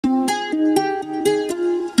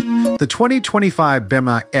The 2025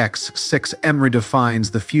 BMW X6 M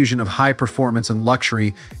redefines the fusion of high performance and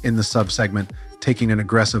luxury in the subsegment, taking an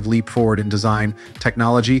aggressive leap forward in design,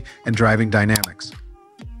 technology, and driving dynamics.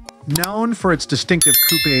 Known for its distinctive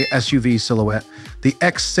coupe SUV silhouette, the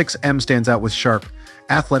X6 M stands out with sharp,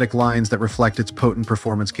 athletic lines that reflect its potent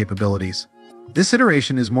performance capabilities. This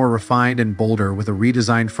iteration is more refined and bolder, with a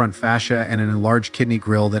redesigned front fascia and an enlarged kidney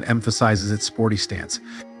grille that emphasizes its sporty stance.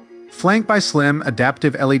 Flanked by slim,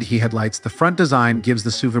 adaptive LED headlights, the front design gives the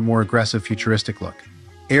SUV a more aggressive, futuristic look.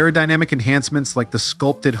 Aerodynamic enhancements like the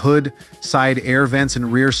sculpted hood, side air vents,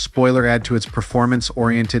 and rear spoiler add to its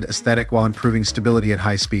performance-oriented aesthetic while improving stability at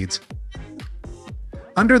high speeds.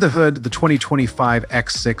 Under the hood, the 2025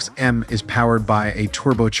 X6 M is powered by a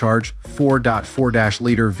turbocharged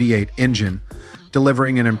 4.4-liter V8 engine,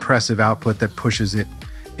 delivering an impressive output that pushes it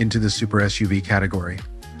into the super SUV category.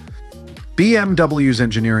 BMW's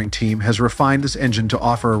engineering team has refined this engine to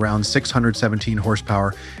offer around 617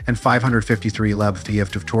 horsepower and 553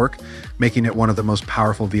 lb-ft of torque, making it one of the most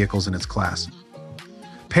powerful vehicles in its class.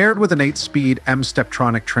 Paired with an 8-speed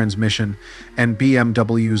M-Steptronic transmission and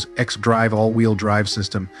BMW's xDrive all-wheel drive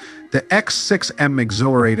system, the X6 M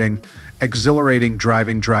exhilarating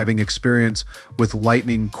driving experience with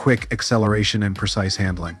lightning-quick acceleration and precise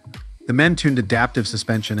handling. The men-tuned adaptive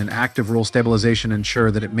suspension and active roll stabilization ensure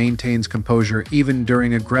that it maintains composure even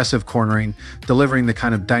during aggressive cornering, delivering the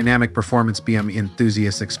kind of dynamic performance BMW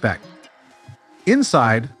enthusiasts expect.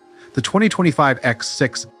 Inside, the 2025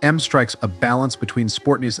 X6 M strikes a balance between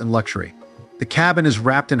sportiness and luxury. The cabin is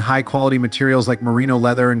wrapped in high-quality materials like merino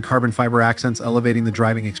leather and carbon fiber accents, elevating the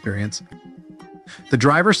driving experience. The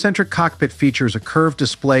driver-centric cockpit features a curved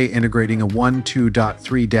display integrating a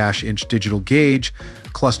 2.3-inch digital gauge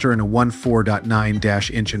cluster and a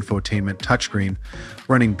 4.9-inch infotainment touchscreen,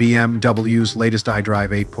 running BMW's latest iDrive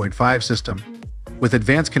 8.5 system. With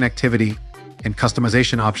advanced connectivity and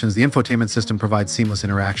customization options, the infotainment system provides seamless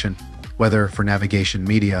interaction, whether for navigation,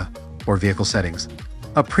 media, or vehicle settings.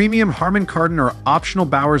 A premium Harman Kardon or optional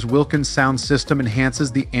Bowers Wilkins sound system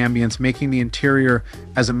enhances the ambience, making the interior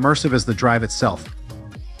as immersive as the drive itself.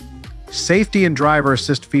 Safety and driver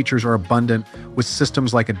assist features are abundant, with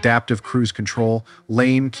systems like adaptive cruise control,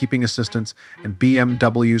 lane keeping assistance, and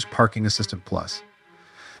BMW's Parking Assistant Plus.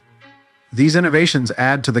 These innovations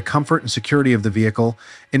add to the comfort and security of the vehicle,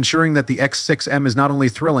 ensuring that the X6 M is not only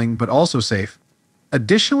thrilling but also safe.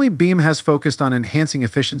 Additionally, BM has focused on enhancing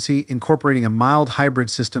efficiency, incorporating a mild hybrid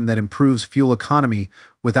system that improves fuel economy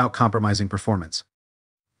without compromising performance.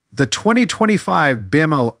 The 2025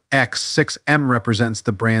 BMW X6 M represents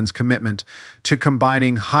the brand's commitment to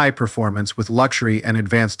combining high performance with luxury and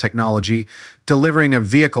advanced technology, delivering a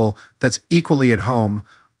vehicle that's equally at home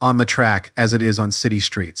on the track as it is on city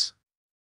streets.